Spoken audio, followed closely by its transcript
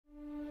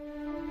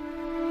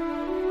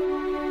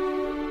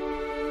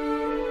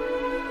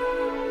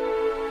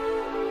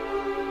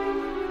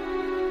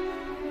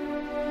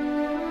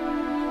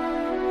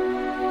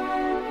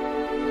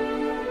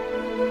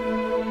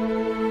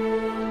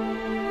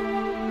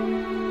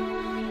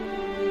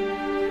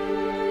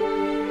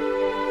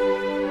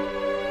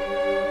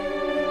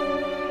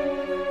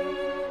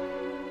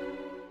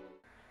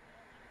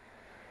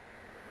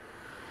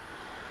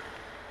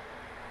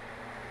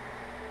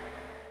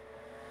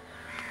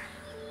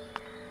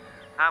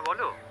হ্যাঁ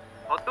বলো,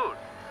 কতদূর?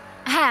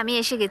 হ্যাঁ আমি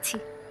এসে গেছি।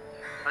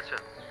 আচ্ছা।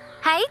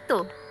 হ্যাঁ এই তো।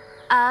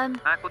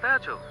 হ্যাঁ কোথায়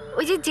আছো?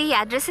 ওই যেই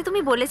অ্যাড্রেসে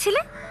তুমি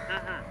বলেছিলে।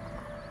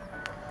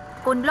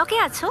 কোন ব্লকে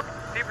আছো?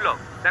 D block.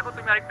 দেখো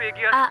তুমি আরেকটু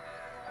এগিয়ে আসো।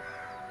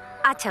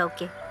 আচ্ছা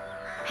ওকে।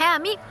 হ্যাঁ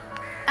আমি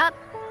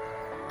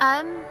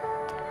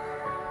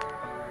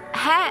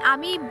হ্যাঁ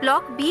আমি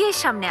ব্লক বি এর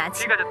সামনে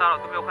আছি। ঠিক আছে দাঁড়াও,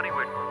 তুমি ওখানেই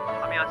ওয়েট করো,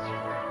 আমি আসছি।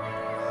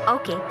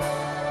 ওকে।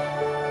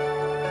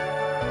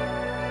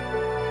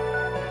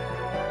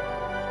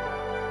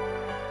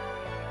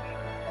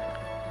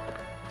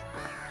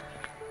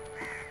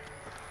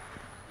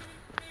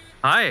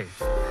 Hi.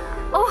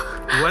 Oh.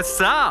 What's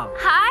up?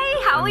 Hi,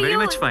 how I'm are very you?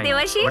 much fine.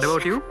 Devashish? What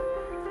about you?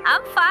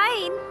 I'm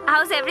fine.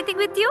 How's everything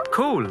with you?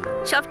 Cool.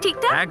 সব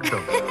ঠিকঠাক?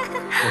 একদম।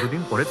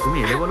 কতদিন পরে তুমি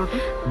এলে বলো তো?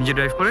 নিজে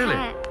ড্রাইভ করে এলে?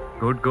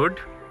 Good good.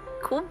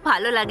 খুব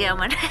ভালো লাগে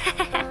আমার।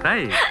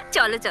 তাই?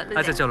 চলো চলো।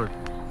 আচ্ছা চলো।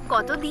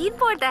 কতদিন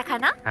পর দেখা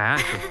না? হ্যাঁ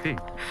সত্যি।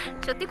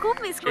 সত্যি খুব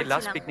মিস করছিলাম। এই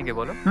লাস্ট পিকনিকে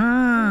বলো।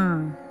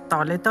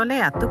 তলে তলে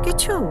এত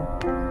কিছু।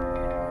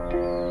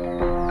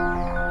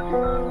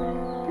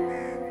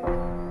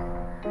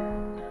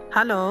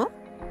 হ্যালো।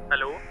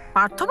 হ্যালো।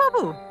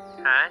 পার্থবাবু।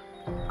 হ্যাঁ।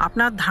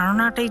 আপনার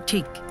ধারণাটাই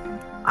ঠিক।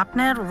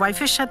 আপনার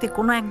ওয়াইফের সাথে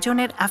কোনো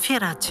একজনের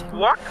অ্যাফেয়ার আছে।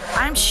 What?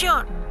 I am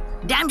sure,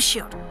 damn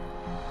sure.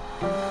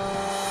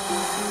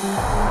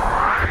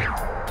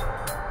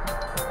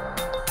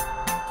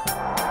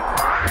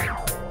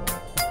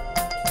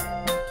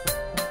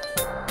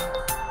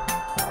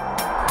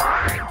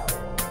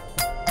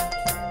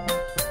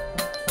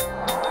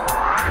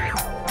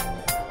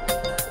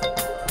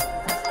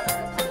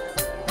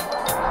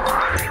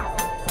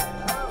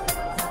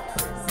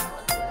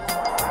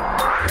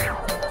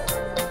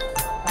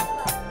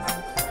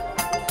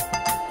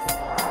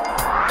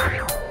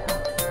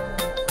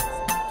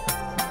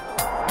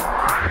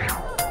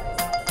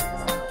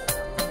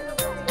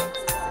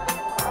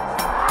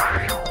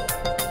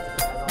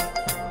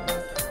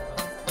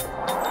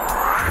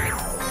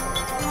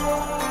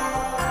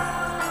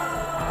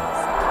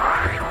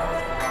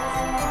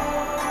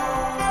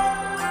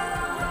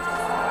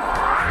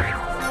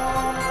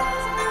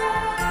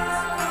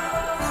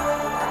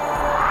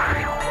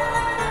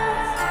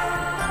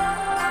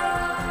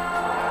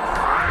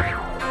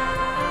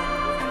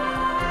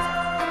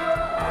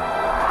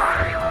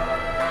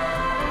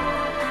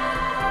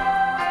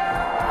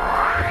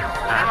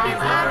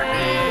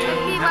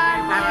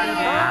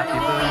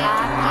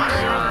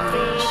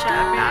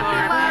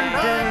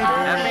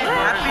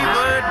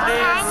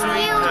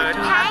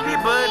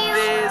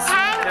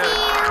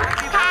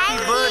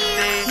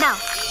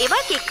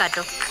 এবার কেক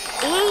কাটো।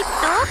 এই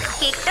তো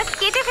কেকটা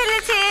কেটে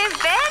ফেলেছে।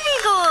 Very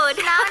good.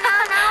 নাও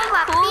নাও নাও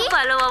বাপি। খুব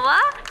ভালো বাবা।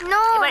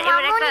 নো এবার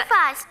মামনি একটা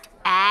ফার্স্ট।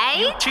 এই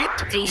cheat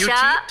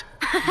Trisha.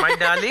 My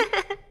darling.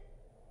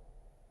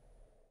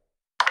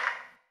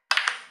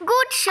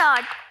 Good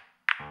shot.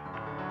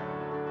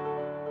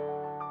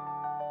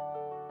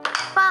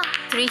 বাহ।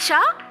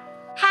 তৃষা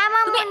হ্যাঁ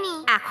তুমি মামনি।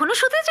 এখনো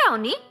শুতে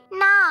যাওনি?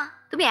 না।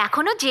 তুমি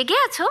এখনো জেগে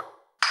আছো?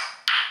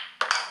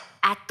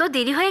 এত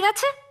দেরি হয়ে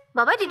গেছে।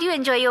 বাবা did you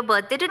enjoy your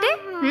birthday today?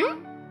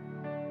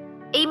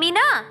 এই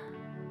মিনা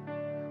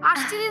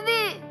আসছি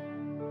দিদি।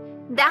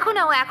 দেখো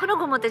না ও এখনো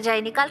ঘুমোতে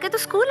যায়নি, কালকে তো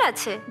স্কুল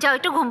আছে। যাও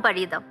একটু ঘুম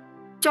পাড়িয়ে দাও।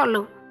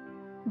 চলো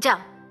যাও।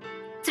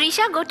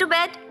 Trisha go to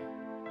bed.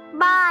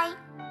 By.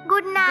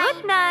 Good night. Good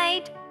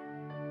night.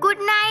 Good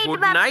night good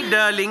Bapi. Night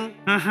darling.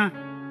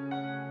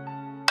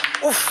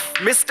 উফ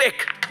মিস্টেক।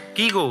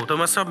 কি গো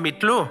তোমার সব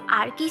মিটলো?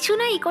 আর কিছু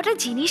না, এই কটা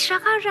জিনিস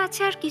রাখার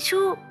আছে, আর কিছু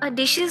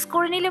ডিশেস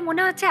করে নিলে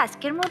মনে হচ্ছে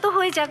আজকের মতো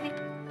হয়ে যাবে।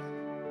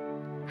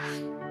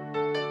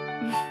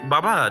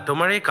 বাবা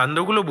তোমার এই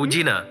কাণ্ডগুলো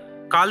বুঝি না।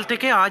 কাল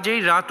থেকে আজ এই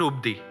রাত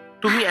অবধি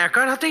তুমি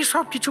একার হাতেই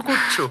সব কিছু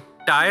করছো।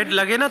 টায়ার্ড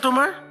লাগে না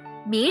তোমার?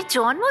 মেয়ের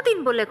জন্মদিন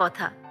বলে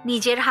কথা,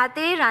 নিজের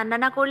হাতে রান্না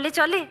না করলে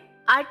চলে?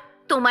 আর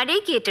তোমার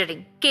এই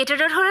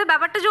কেটারার হলে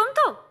ব্যাপারটা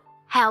জমতো।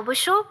 হ্যাঁ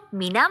অবশ্য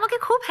মিনা আমাকে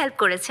খুব হেল্প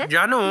করেছে।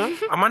 জানো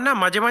আমার না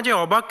মাঝে মাঝে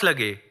অবাক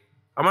লাগে,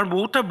 আমার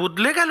বউটা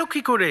বদলে গেল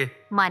কি করে।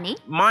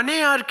 মানে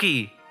আর কি,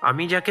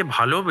 আমি যাকে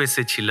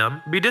ভালোবেসেছিলাম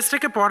বিদেশ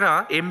থেকে পড়া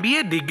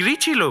MBA ডিগ্রি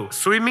ছিল,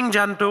 সুইমিং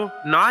জানতো,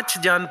 নাচ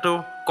জানতো,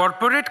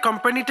 কর্পোরেট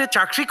কোম্পানিতে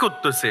চাকরি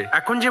করতেছে।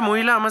 এখন যে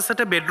মহিলা আমার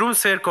সাথে বেডরুম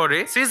শেয়ার করে,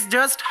 সি ইজ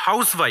জাস্ট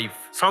হাউসওয়াইফ।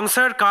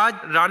 সংসার কাজ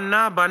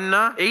রান্না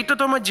বান্না এই তো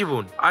তোমার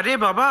জীবন। আরে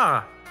বাবা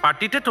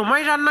পার্টিতে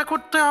তোমায় রান্না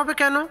করতে হবে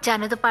কেন?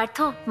 জানো তো পার্থ,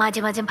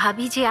 মাঝে মাঝে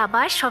ভাবি যে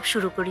আবার সব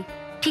শুরু করি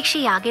ঠিক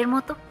সেই আগের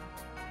মতো,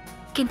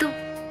 কিন্তু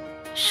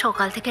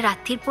সকাল থেকে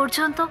রাত্রির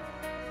পর্যন্ত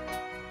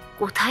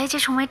কোথায় যে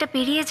সময়টা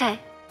পেরিয়ে যায়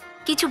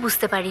কিছু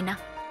বুঝতে পারি না।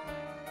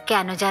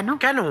 কেন জানো?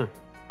 কেন?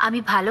 আমি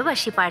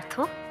ভালোবাসি পার্থ,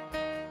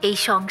 এই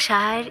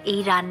সংসার, এই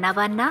রান্না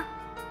বান্না,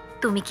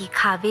 তুমি কি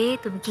খাবে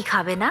তুমি কি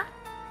খাবে না,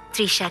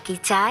 তৃষা কি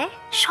চায়,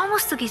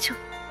 সমস্ত কিছু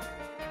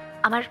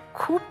আমার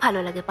খুব ভালো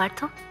লাগে পার্থ।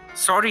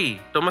 সরি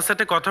তোমার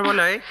সাথে কথা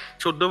বলায়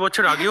 14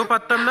 বছর আগেও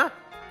পারতাম না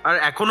আর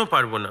এখনো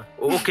পারবো না।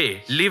 ওকে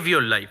leave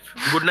your life.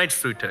 Good night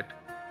sweetheart.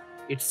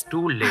 It's two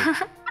late,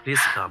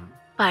 please come.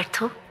 Partha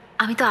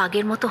আমি তো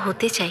আগের মতো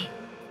হতে চাই,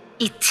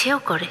 ইচ্ছেও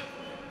করে।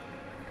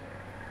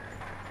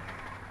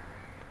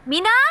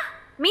 মিনা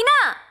মিনা,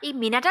 এই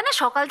মিনাটা না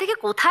সকাল থেকে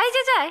কোথায়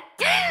যে যায়।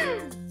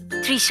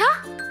 তৃষা,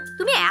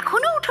 তুমি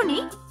এখনো উঠোনি?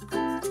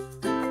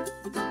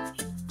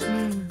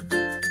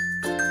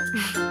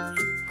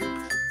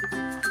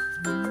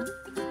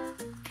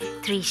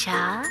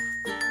 তৃষা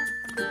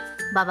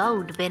বাবা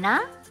উঠবে না?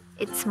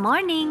 It's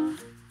morning.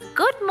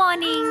 Good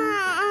morning.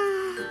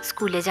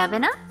 স্কুলে যাবে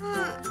না?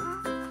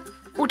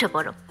 উঠে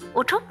পড়ো,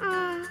 ওঠো,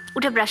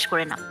 উঠে ব্রাশ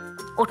করে নাও,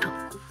 ওঠো।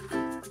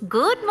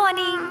 Good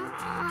morning.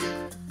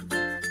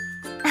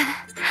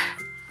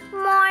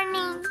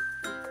 মর্নিং।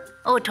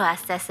 ওঠো,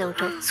 আস্তে আস্তে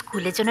ওঠো,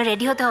 স্কুলের জন্য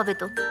রেডি হতে হবে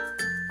তো।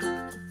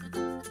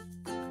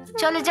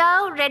 চলো যাও,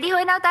 রেডি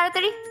হয়ে নাও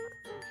তাড়াতাড়ি।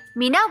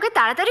 মিনা, ওকে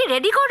তাড়াতাড়ি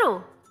রেডি করো।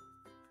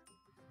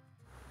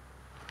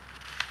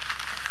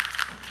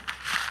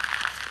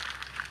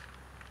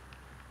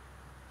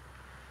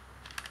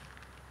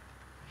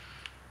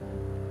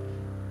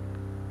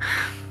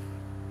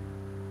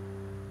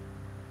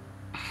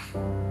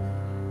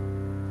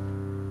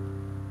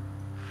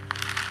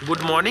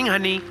 গুড মর্নিং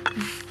হানি।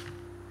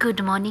 Good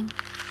morning.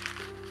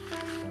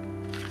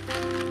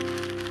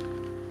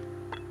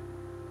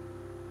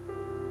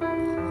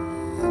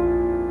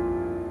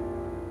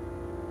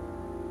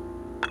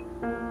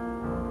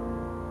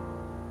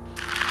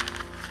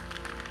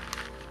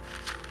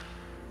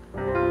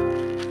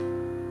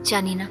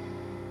 জানি না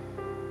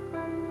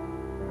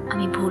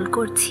আমি ভুল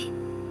করছি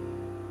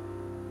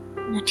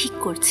না ঠিক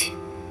করছি।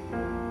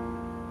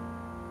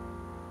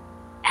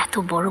 এত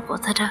বড়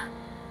কথাটা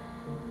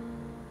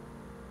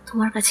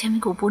তোমার কাছে আমি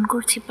গোপন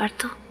করছি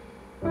পার্থ।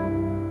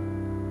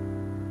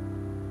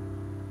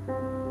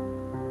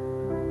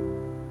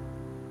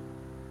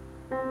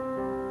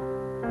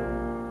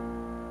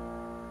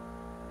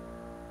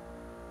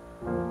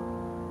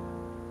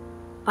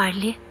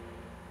 পারলে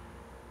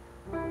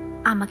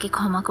আমাকে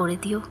ক্ষমা করে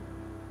দিও।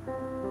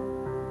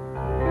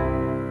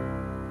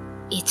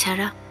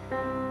 এছাড়া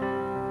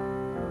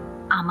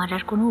আমার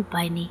আর কোনো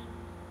উপায় নেই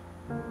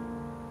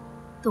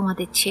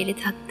তোমাদের ছেড়ে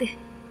থাকতে।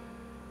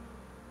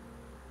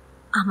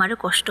 আমারও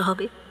কষ্ট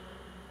হবে।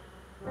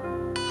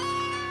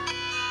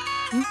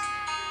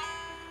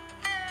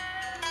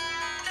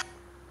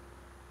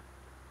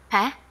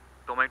 হ্যাঁ,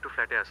 তোমায় একটু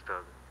ফ্ল্যাটে আসতে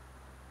হবে।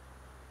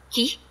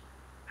 কি?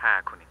 হ্যাঁ,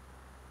 এখনই।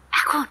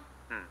 এখন?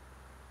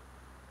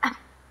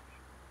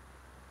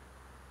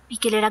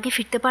 বিকেলের আগে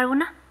ফিরতে পারবো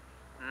না?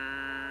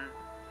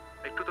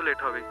 একটু তো লেট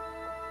হবে।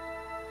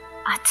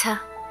 আচ্ছা।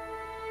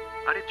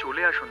 আরে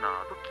চলে আসো না,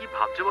 তো কি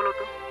ভাবছো বলো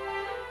তো?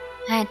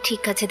 হ্যাঁ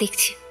ঠিক আছে,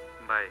 দেখছি।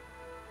 বাই।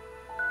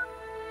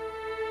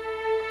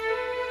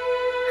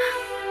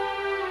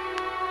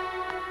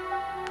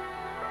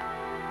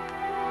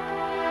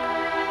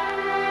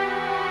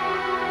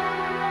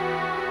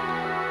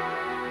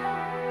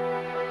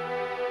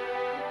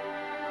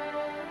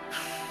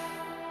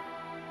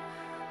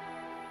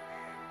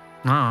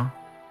 না,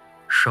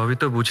 সবই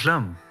তো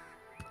বুঝলাম।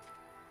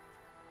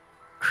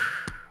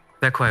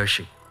 দেখো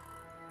আয়ুষী,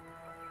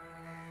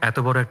 এত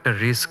বড় একটা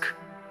রিস্ক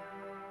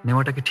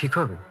নেওয়াটা কি ঠিক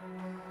হবে?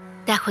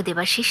 দেখো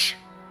দেবাশিস,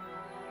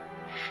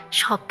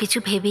 সবকিছু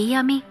ভেবেই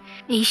আমি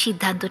এই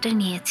সিদ্ধান্তটা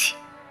নিয়েছি।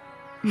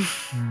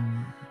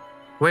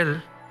 ওয়েল,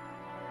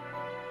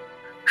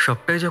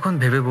 সবটাই যখন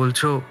ভেবে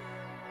বলছো,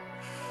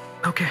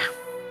 ওকে।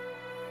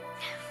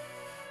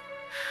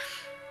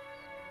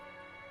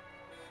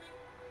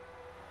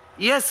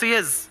 ইয়েস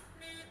ইয়েস,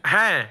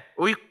 হ্যাঁ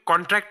ওই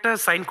কন্ট্রাক্টটা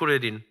সাইন করে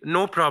দিন,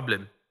 নো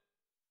প্রবলেম।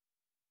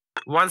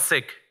 ওয়ান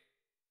সেক,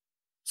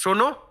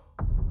 শোনো,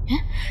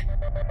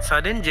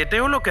 সাডেন যেতে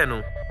হলো কেন?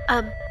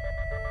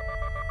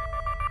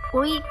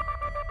 ওই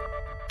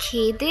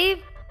খেদে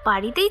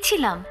বাড়িতেই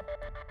ছিলাম,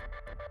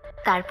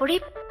 তারপরে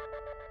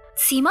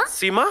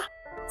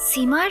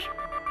সীমার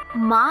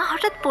মা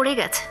হঠাৎ পড়ে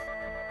গেছে,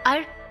 আর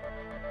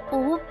ও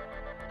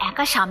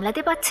একা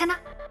সামলাতে পারছে না,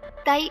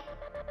 তাই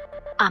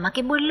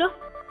আমাকে বলল,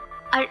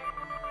 আর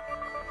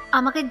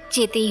আমাকে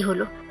যেতেই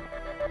হলো।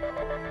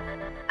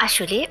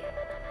 আসলে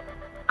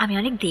আমি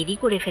অনেক দেরি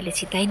করে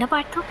ফেলেছি, তাই না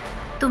পার্থ?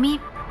 তুমি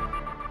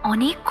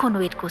অনেকক্ষণ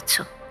ওয়েট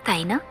করছো,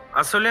 তাই না?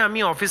 আসলে আমি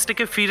অফিস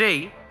থেকে ফিরেই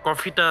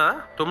কফিটা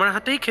তোমার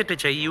হাতেই খেতে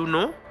চাই, you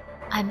know.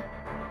 I am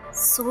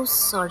so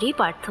sorry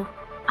Partha,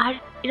 আর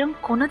এরকম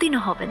কোনোদিনও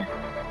হবে না,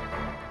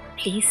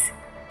 প্লিজ।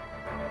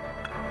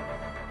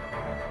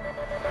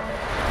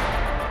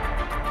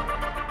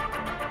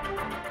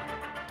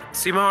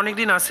 সীমা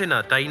অনেকদিন আসে না,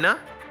 তাই না?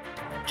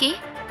 কে?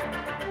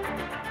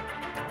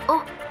 ও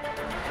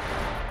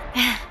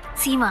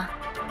সীমা,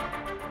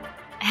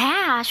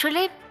 হ্যাঁ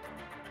আসলে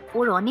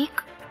ওর অনেক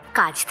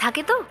কাজ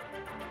থাকে তো,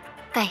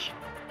 তাই।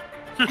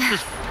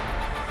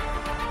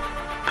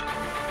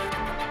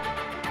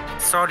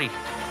 সরি।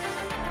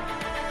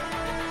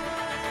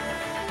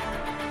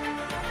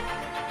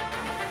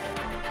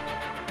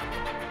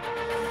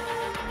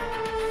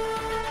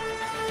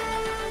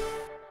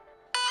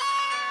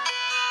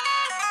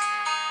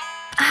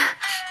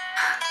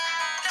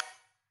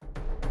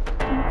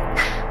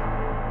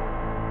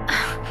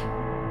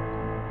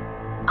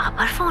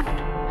 আবার ফোন,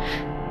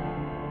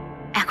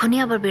 এখনই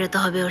আবার বেরোতে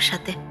হবে ওর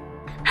সাথে।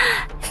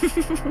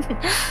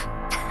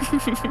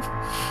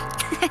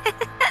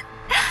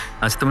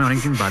 আজ তোমায়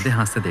অনেকদিন বাদে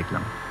হাসতে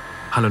দেখলাম,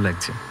 ভালো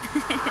লাগছে।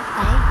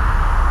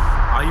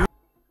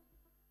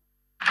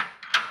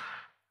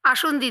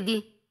 আসুন দিদি।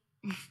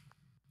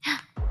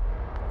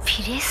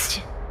 ফিরে এসছে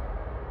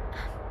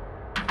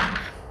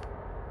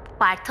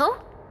পার্থ,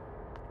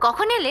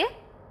 কখন এলে?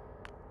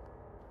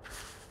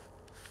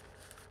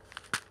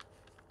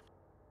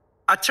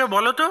 আচ্ছা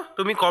বলো তো,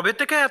 তুমি কবে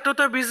থেকে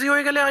এতটা বিজি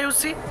হয়ে গেলে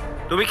আয়ুষী?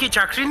 তুমি কি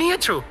চাকরি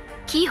নিয়েছো?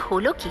 কি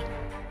হলো কি?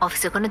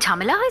 অফিসে কোনো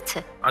ঝামেলা হয়েছে?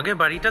 আগে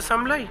বাড়িটা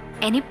সামলাই।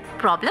 Any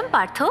problem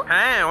Partha?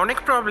 হ্যাঁ, অনেক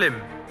প্রবলেম।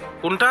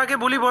 কোনটা আগে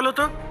বলি বলো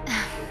তো?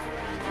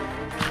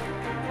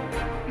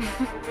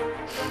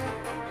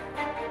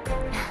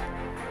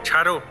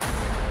 ছাড়ো।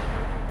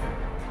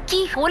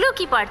 কি হলো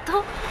কি পার্থ?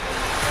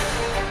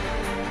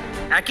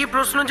 একই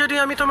প্রশ্ন যদি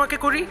আমি তোমাকে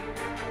করি,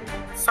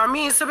 স্বামী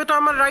হিসেবে তো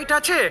আমার রাইট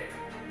আছে।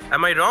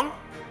 এম আই রং?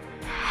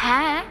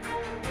 হ্যাঁ,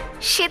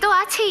 সে তো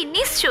আছেই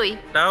নিশ্চয়ই।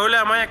 তাহলে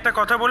আমায় একটা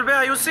কথা বলবে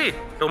আয়ুষী?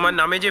 তোমার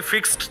নামে যে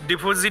ফিক্সড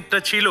ডিপোজিটটা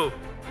ছিল,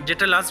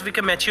 যেটা লাস্ট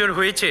উইকে ম্যাচিওর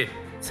হয়েছে,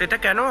 সেটা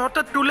কেন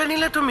হঠাৎ তুলে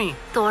নিলে তুমি?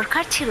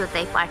 দরকার ছিল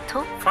তাই পার্থ।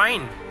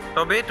 ফাইন,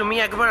 তবে তুমি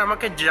একবার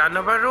আমাকে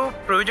জানাবারও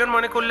প্রয়োজন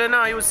মনে করলে না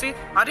আয়ুষী?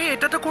 আরে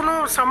এটা তো কোনো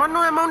সামান্য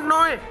অ্যামাউন্ট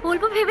নয়।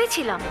 বলবো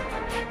ভেবেছিলাম,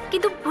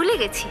 কিন্তু ভুলে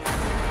গেছি।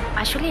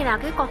 আসলে এর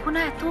আগে কখনো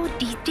এত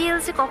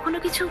ডিটেলসে কখনো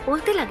কিছু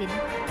বলতে লাগেনি।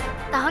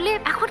 তাহলে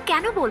এখন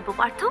কেন বলবো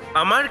পার্থ?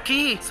 আমার কি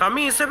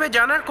স্বামী হিসেবে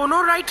জানার কোনো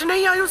রাইট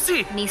নেই আয়ুষী?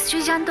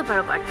 নিশ্চয়ই জানতে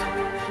পারো পার্থ,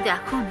 কিন্তু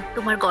এখন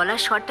তোমার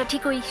গলার স্বরটা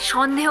ঠিক ওই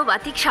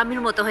সন্দেহবাতিক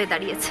স্বামীর মতো হয়ে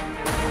দাঁড়িয়েছে।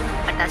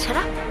 আর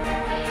তাছাড়া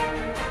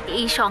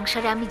এই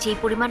সংসারে আমি যে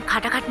পরিমাণ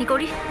খাটাখাটনি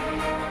করি,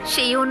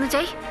 সেই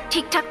অনুযায়ী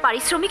ঠিকঠাক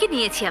পারিশ্রমিকই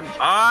নিয়েছি আমি।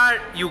 Are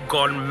you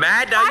gone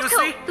mad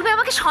Ayushi? তুমি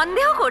আমাকে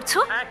সন্দেহ করছো?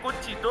 হ্যাঁ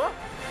করছি তো।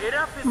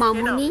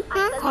 মামুনি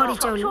ঘরে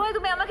চলো। সবসময়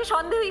তুমি আমাকে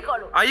সন্দেহই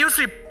করো।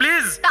 আয়ুষী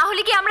প্লিজ।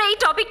 তাহলে কি আমরা এই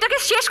টপিকটাকে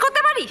শেষ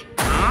করতে পারি?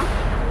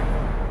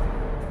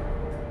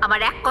 আমার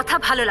এক কথা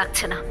ভালো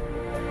লাগছে না।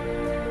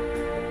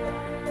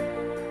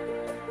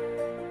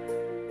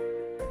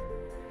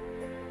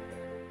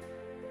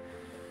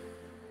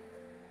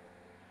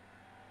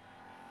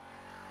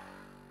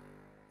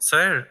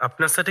 স্যার,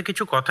 আপনার সাথে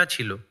কিছু কথা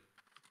ছিল,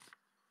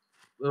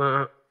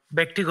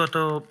 ব্যক্তিগত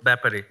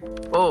ব্যাপারে।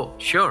 ও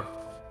শিওর,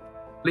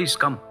 প্লিজ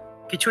কাম।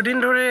 কিছুদিন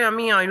ধরে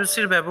আমি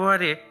আয়ুষীর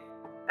ব্যবহারে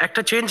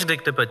একটা চেঞ্জ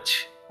দেখতে পাচ্ছি।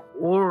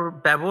 ওর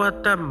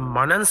ব্যবহারটা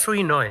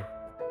মানানসই নয়।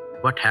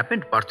 What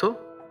happened Partha?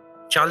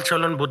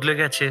 চালচলন বদলে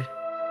গেছে,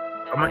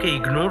 আমাকে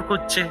ইগনোর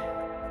করছে।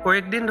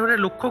 কয়েকদিন ধরে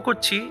লক্ষ্য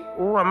করছি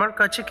ও আমার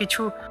কাছে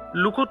কিছু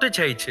লুকোতে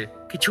চাইছে।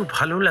 কিছু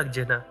ভালো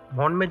লাগছে না,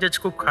 মন মেজাজ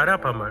খুব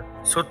খারাপ আমার।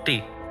 সত্যি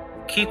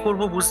কি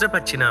করব বুঝতে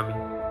পারছি না আমি।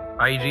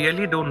 I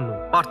really don't know.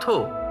 Partha,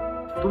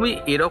 তুমি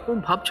এরকম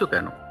ভাবছো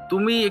কেন?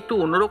 তুমি একটু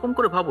অন্যরকম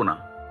করে ভাবো না।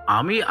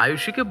 আমি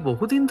আয়ুষীকে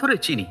বহুদিন ধরে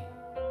চিনি,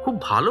 খুব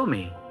ভালো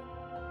মেয়ে।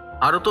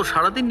 আরও তো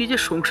সারাদিন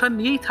নিজের সংসার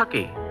নিয়েই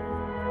থাকে।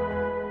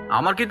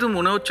 আমার কিন্তু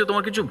মনে হচ্ছে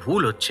তোমার কিছু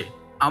ভুল হচ্ছে।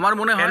 আমার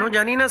মনে হয় কেন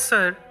জানি না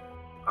স্যার,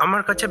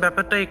 আমার কাছে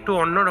ব্যাপারটা একটু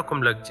অন্যরকম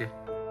লাগছে।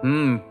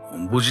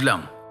 বুঝলাম।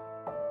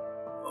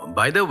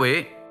 বাই দ্য ওয়ে,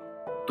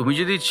 তুমি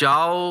যদি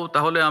চাও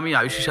তাহলে আমি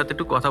আয়ুষীর সাথে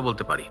একটু কথা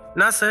বলতে পারি।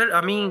 না স্যার,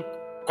 আমি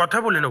কথা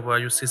বলে নেবো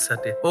আয়ুষীর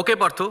সাথে। ওকে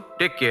পার্থ,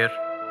 টেক কেয়ার।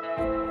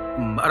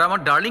 আর আমার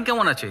ডার্লিং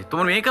কেমন আছে?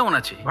 তোমার মেয়ে কেমন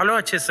আছে? ভালো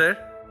আছে স্যার।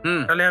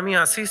 তাহলে আমি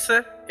আসি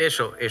স্যার।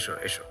 এসো এসো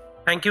এসো।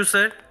 Thank you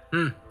sir.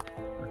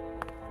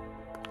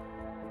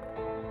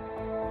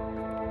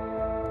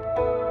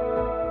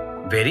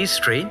 Very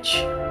strange.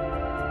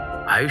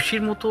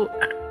 আয়ুষীর মতো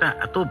একটা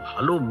এত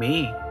ভালো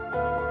মেয়ে,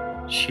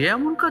 সে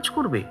এমন কাজ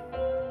করবে?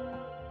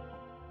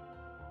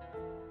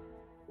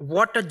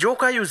 What a joke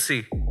Ayushi.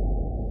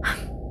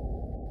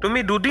 তুমি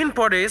 2 দিন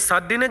পরে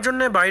 7 দিনের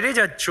জন্য বাইরে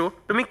যাচ্ছ,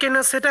 তুমি কেন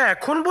সেটা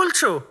এখন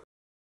বলছো?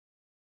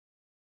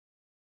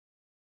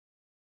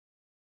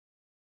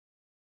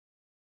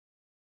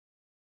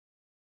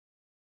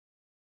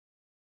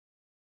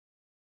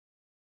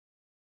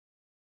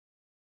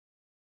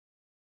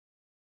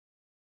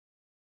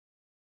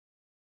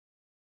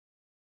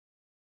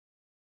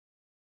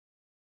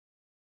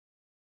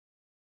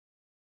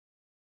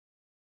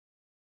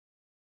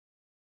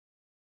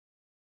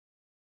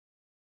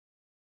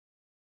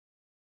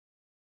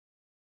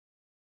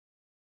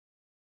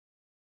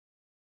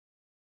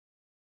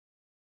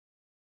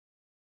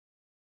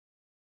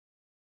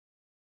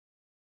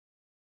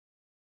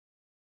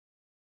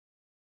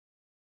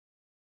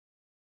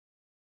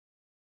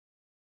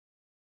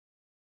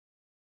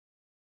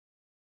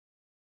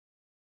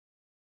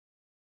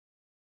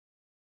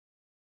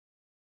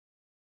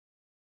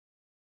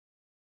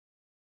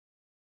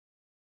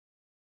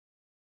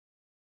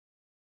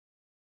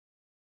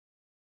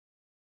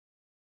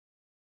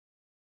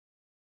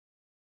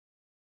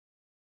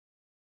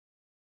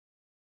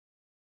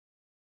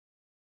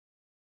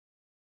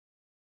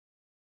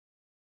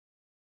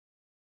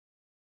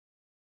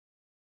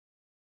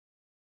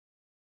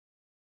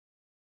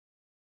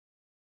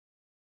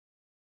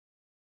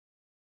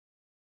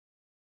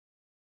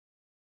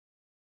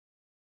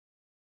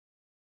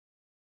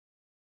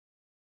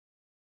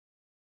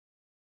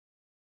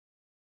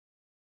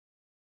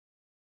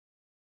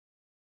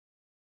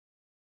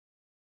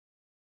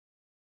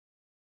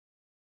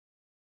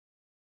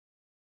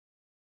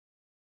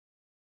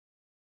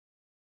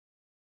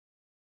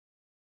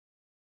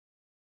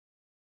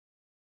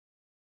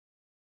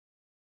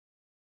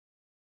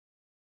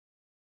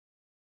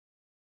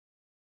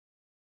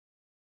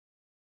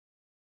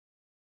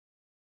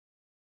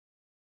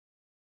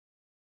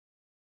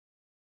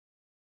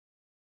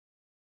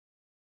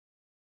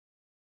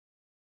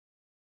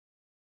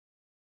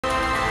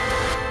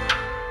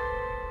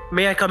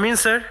 May I come in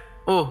sir?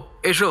 ও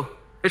এসো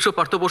এসো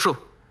পার্থ, বসো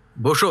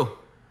বসো।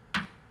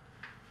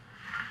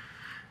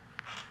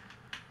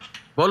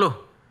 বলো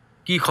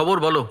কি খবর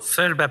বলো।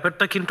 স্যার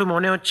ব্যাপারটা কিন্তু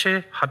মনে হচ্ছে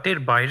হাতের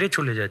বাইরে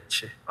চলে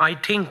যাচ্ছে। I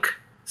think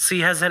she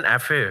has an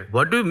affair.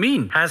 What do you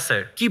mean? হ্যাঁ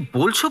স্যার, কি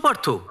বলছো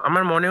পার্থ?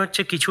 আমার মনে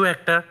হচ্ছে কিছু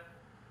একটা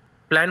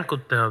প্ল্যান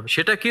করতে হবে।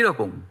 সেটা কি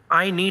রকম?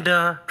 I need a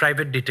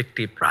private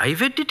detective.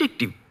 Private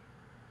detective?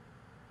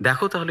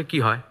 দেখো তাহলে কি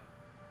হয়।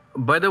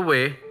 বাই দ্য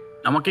ওয়ে,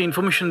 আমাকে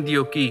ইনফরমেশন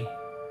দিও, কি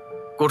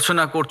করছো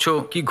না করছো,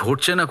 কি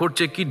ঘটছে না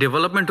ঘটছে, কি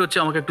ডেভেলপমেন্ট হচ্ছে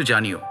আমাকে একটু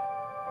জানিও।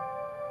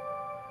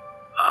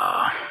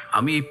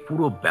 আমি এই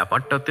পুরো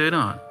ব্যাপারটাতে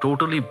না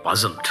টোটালি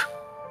পাজলড।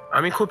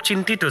 আমি খুব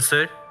চিন্তিত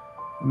স্যার।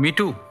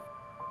 মিটু।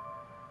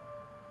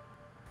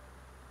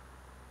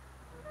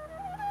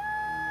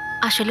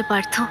 আসলে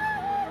পার্থ,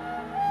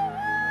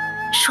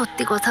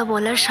 সত্যি কথা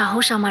বলার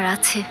সাহস আমার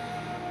আছে,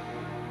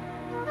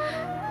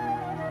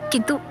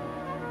 কিন্তু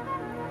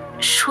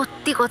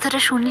সত্যি কথাটা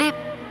শুনলে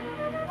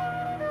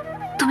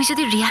তুমি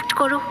যদি রিয়াক্ট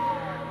করো,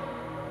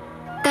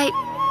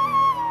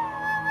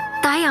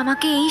 তাই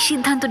আমাকে এই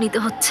সিদ্ধান্ত নিতে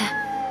হচ্ছে।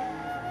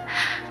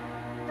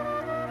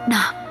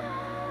 না,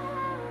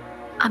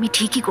 আমি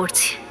ঠিকই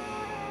করছি।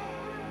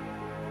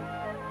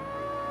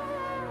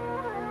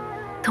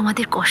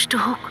 তোমাদের কষ্ট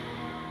হোক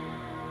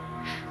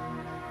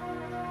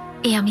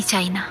এ আমি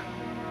চাই না।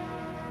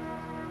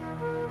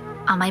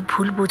 আমায়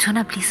ভুল বুঝো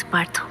না প্লিজ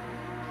পার্থ।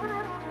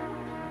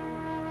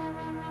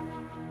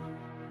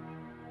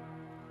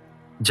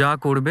 যা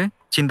করবে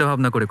চিন্তা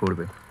ভাবনা করে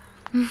করবে।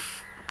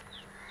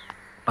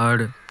 আর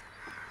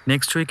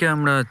নেক্সট উইকে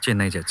আমরা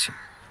চেন্নাই যাচ্ছি।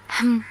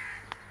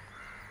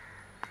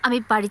 আমি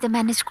বাড়িতে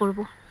ম্যানেজ করব।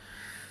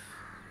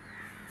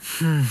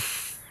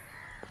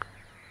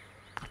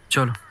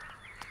 চলো,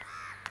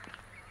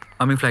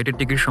 আমি ফ্লাইটের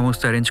টিকিট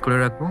সমস্ত অ্যারেঞ্জ করে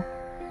রাখবো।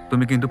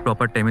 তুমি কিন্তু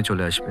প্রপার টাইমে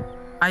চলে আসবে।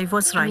 আই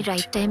ওয়াজ আমি রাইট।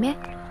 রাইট টাইমে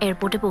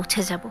এয়ারপোর্টে পৌঁছে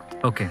যাব।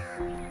 ওকে।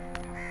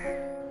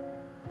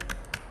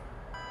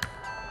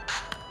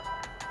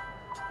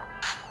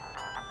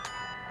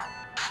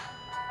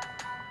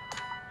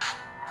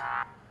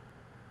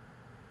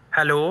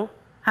 হ্যালো।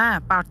 হ্যাঁ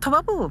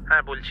পার্থবাবু,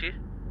 হ্যাঁ বলছি।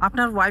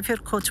 আপনার ওয়াইফের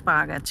খোঁজ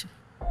পাওয়া গেছে।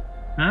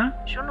 হুম,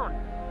 শুনুন,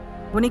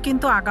 উনি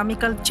কিন্তু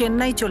আগামীকাল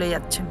চেন্নাই চলে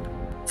যাচ্ছেন।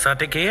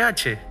 সাথে কে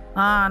আছে?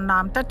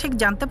 নামটা ঠিক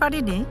জানতে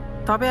পারিনি,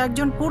 তবে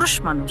একজন পুরুষ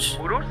মানুষ।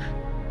 পুরুষ?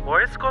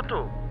 বয়স কত?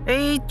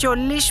 এই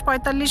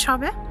 40-45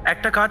 হবে।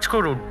 একটা কাজ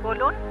করুন,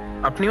 বলুন।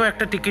 আপনিও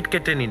একটা টিকিট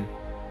কেটে নিন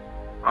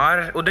আর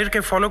ওদেরকে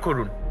ফলো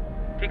করুন,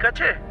 ঠিক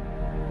আছে?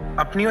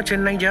 আপনিও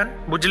চেন্নাই যান,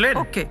 বুঝলেন?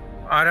 ওকে।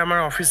 আর আমার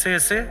অফিসে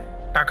এসে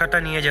টাকাটা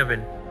নিয়ে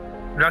যাবেন।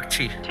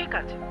 রাখছি। ঠিক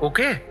আছে।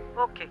 ওকে।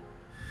 ওকে।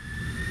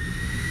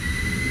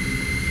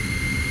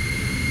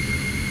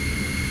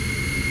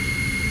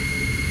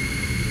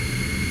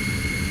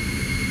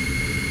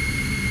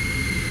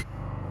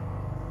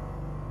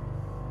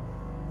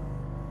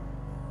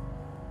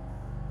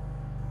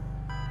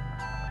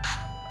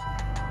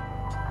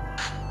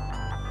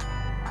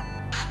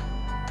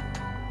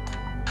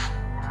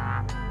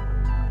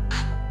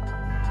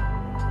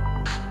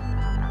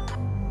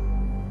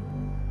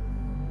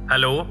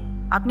 হ্যালো।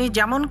 আপনি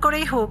যেমন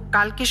করেই হোক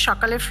কালকে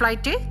সকালের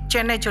ফ্লাইটে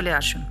চেন্নাই চলে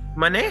আসুন।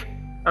 মানে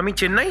আমি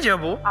চেন্নাই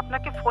যাব?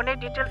 আপনাকে ফোনে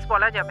ডিটেলস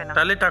বলা যাবে না।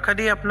 তাহলে টাকা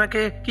দিয়ে আপনাকে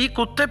কি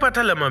করতে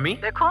পাঠালাম আমি?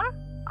 দেখুন,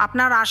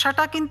 আপনার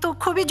আশাটা কিন্তু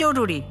খুবই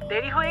জরুরি।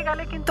 দেরি হয়ে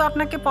গেলে কিন্তু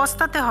আপনাকে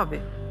পস্তাতে হবে।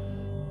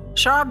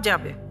 সব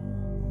যাবে।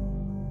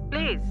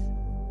 প্লিজ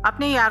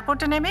আপনি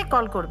এয়ারপোর্টে নেমেই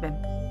কল করবেন।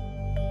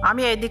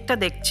 আমি এই দিকটা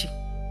দেখছি।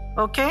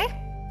 ওকে।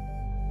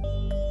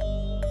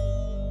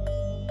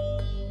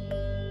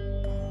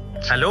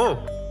 হ্যালো।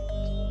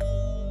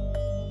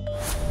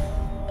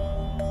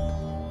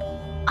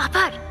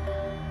 আবার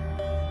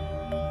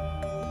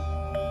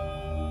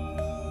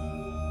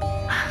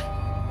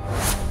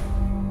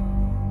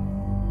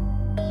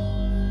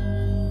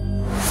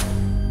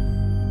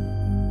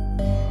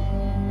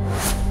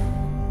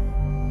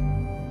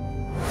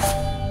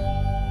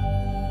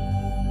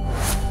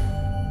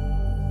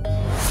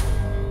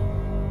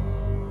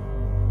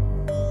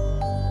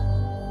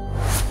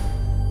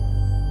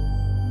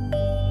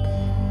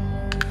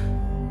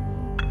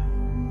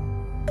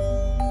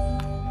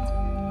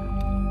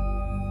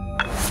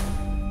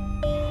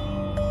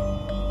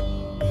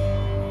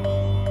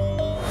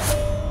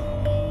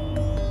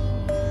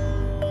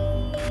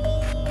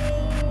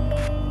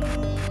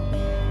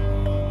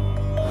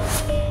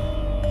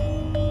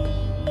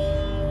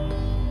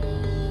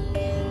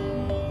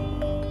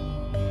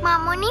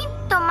মামুনি,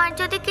 তোমার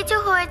যদি কিছু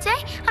হয়ে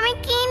যায় আমি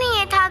কি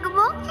নিয়ে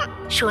থাকবো?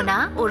 সোনা,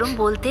 ওরম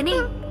বলতে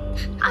নেই।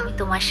 আমি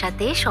তোমার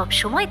সাথে সব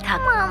সময়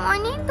থাকবো।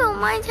 মামুনি,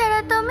 তোমায় ছাড়া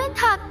তো আমি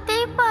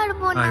থাকতেই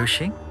পারবো না।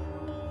 আয়ুষী,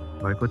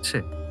 ভয় করছে?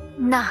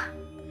 না,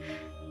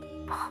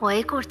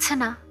 ভয় করছে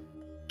না,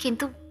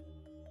 কিন্তু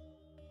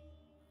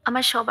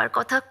আমার সবার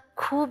কথা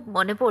খুব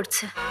মনে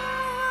পড়ছে।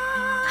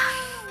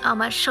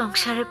 আমার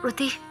সংসারের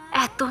প্রতি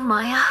এত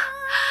মায়া,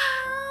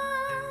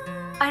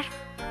 আর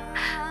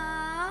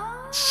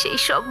সেই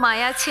সব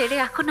মায়া ছেড়ে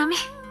এখন আমি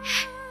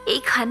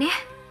এইখানে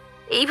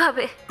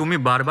এইভাবে। তুমি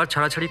বারবার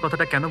ছাড়াছাড়ি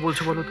কথাটা কেন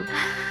বলছো বলো তো?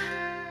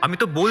 আমি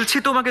তো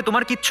বলছি তোমাকে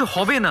তোমার কিচ্ছু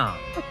হবে না।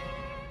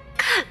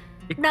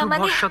 একটু না,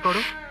 মানে- ভরসা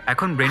করো।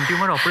 এখন ব্রেন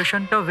টিউমার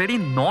অপারেশনটা ভেরি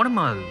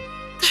নর্মাল।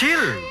 চিল।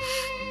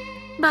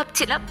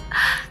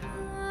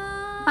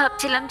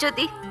 ভাবছিলাম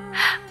যদি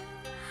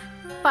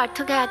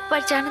পার্থকে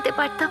একবার জানাতে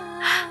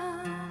পারতাম,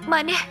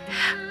 মানে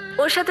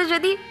ওর সাথে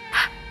যদি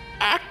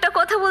একটা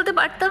কথা বলতে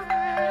পারতাম।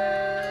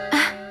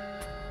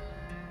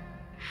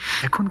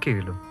 এখন কে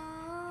এলো?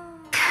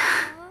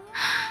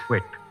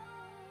 ওয়েট,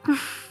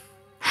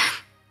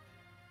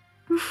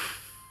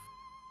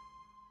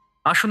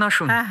 আসুন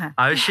আসুন। হ্যাঁ, হ্যাঁ।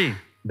 আয়ুষী,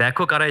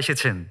 দেখো কারা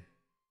এসেছেন।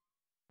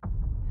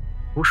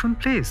 বসুন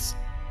প্লিজ।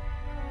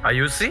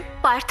 আয়ুষী,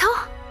 পার্থ,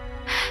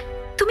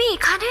 তুমি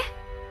এখানে?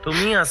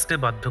 তুমি আসতে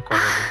বাধ্য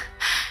করালে।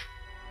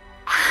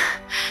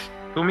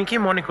 তুমি কি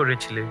মনে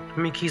করেছিলে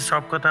তুমি কি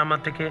সব কথা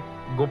আমার থেকে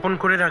গোপন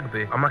করে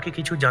রাখবে? আমাকে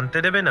কিছু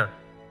জানতে দেবে না?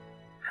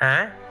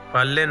 হ্যাঁ,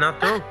 পারলে না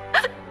তো।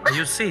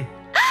 Ayushi,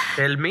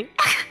 tell me.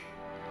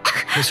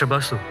 Mister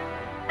Basu,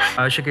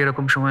 আয়ুষীকে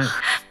এরকম সময়।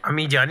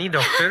 আমি জানি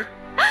ডক্টর,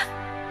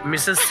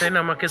 মিসেস সেন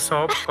আমাকে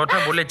সব কথা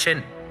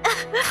বলেছেন।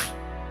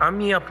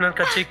 আমি আপনার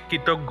কাছে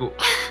কৃতজ্ঞ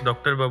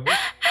ডক্টর বাবু,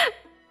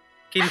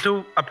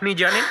 কিন্তু আপনি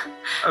জানেন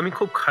আমি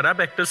খুব খারাপ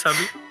একটা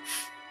স্বামী।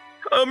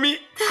 আমি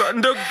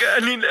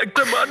কাণ্ডজ্ঞানহীন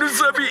একটা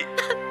মানুষ আমি।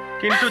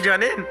 কিন্তু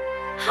জানেন,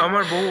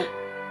 আমার বউ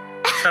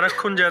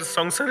সারাক্ষণ যার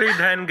সংসারেই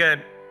ধ্যান জ্ঞান,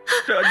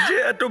 তার যে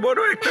এত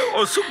বড় একটা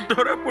অসুখ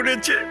ধরা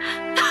পড়েছে,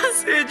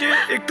 সে যে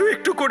একটু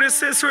একটু করে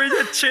শেষ হয়ে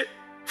যাচ্ছে,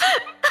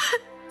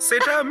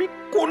 সেটা আমি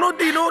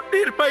কোনোদিনও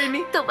টের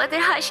পাইনি।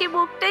 তোমাদের হাসি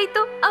মুখটাই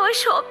তো আমার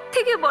সব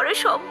থেকে বড়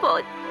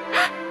সম্পদ,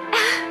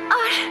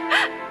 আর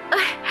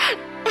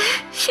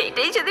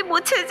সেটাই যদি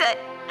মুছে যায়,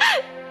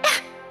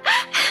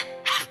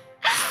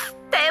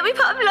 তাই আমি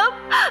ভাবলাম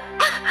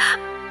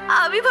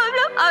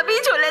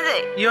আমি চলে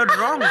যাই। ইউর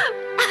রং।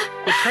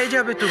 কোথায়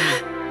যাবে তুমি?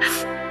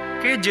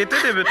 কে যেতে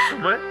দেবে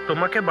তোমায়?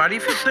 তোমাকে বাড়ি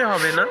ফিরতে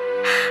হবে না?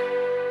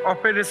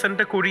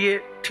 অপারেশনটা করিয়ে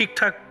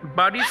ঠিকঠাক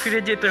বাড়ি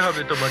ফিরে যেতে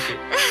হবে তোমাকে।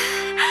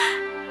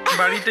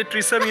 বাড়িতে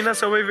ট্রিসা, মিনা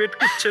সবাই ওয়েট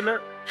করছে না?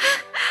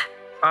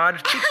 আর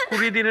ঠিক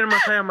 20 দিনের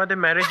মাথায় আমাদের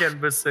ম্যারেজ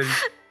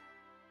অ্যানিভার্সারি।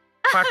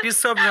 পার্টির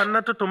সব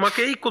রান্না তো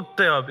তোমাকেই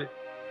করতে হবে।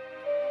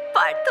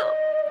 পার্থ,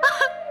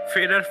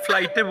 ফেরার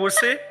ফ্লাইটে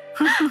বসে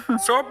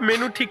সব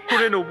মেনু ঠিক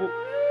করে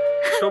নেবো।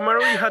 তোমার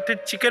ওই হাতের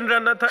চিকেন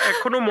রান্নাটা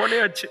এখনো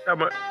মনে আছে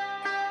আমার।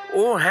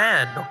 ও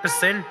হ্যাঁ ডক্টর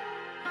সেন,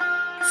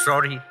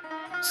 সরি।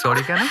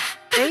 সরি কেন?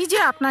 এই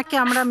যে আপনাকে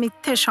আমরা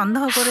মিথ্যে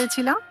সন্দেহ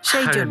করেছিলাম,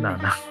 সেই আরে জন্য। না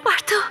না,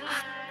 পার্থ,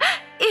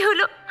 এ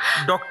হলো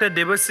ডক্টর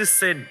দেবাশিস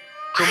সেন,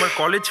 তোমার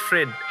college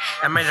friend.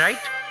 M I right?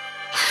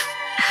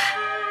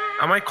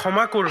 আমায়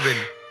ক্ষমা করবেন।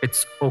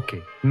 It's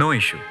okay, no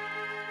issue.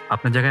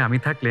 আপনার জায়গায় আমি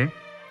থাকলে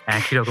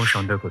একই রকম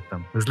সন্দেহ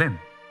করতাম, বুঝলেন?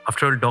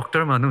 আফটার অল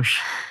ডক্টর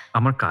মানুষ,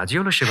 আমার কাজই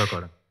হলো সেবা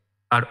করা।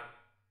 আর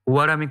ও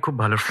আর আমি খুব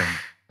ভালো ফ্রেন্ড।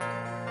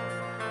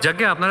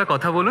 যাকে আপনারা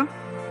কথা বলুন,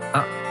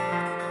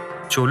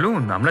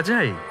 চলুন আমরা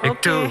যাই,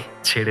 একটু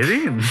ছেড়ে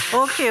দিন।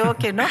 ওকে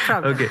ওকে, no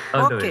problem. Okay,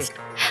 all the okay, best.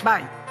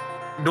 By.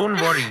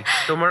 Don't worry,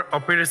 তোমার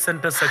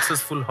অপারেশনটা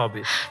সাকসেসফুল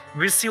হবে।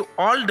 Wish you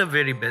all the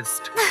very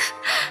best.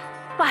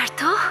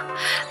 Partha,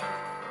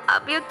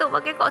 আমিও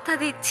তোমাকে কথা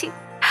দিচ্ছি,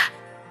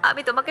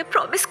 আমি তোমাকে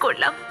প্রমিস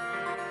করলাম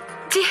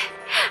যে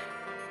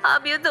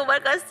আমিও তোমার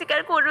কাছ থেকে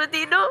আর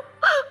কোনোদিনও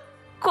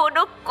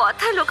কোনো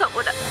কথা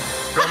লুকাবো না।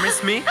 Promise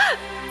me?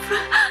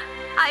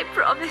 I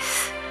promise.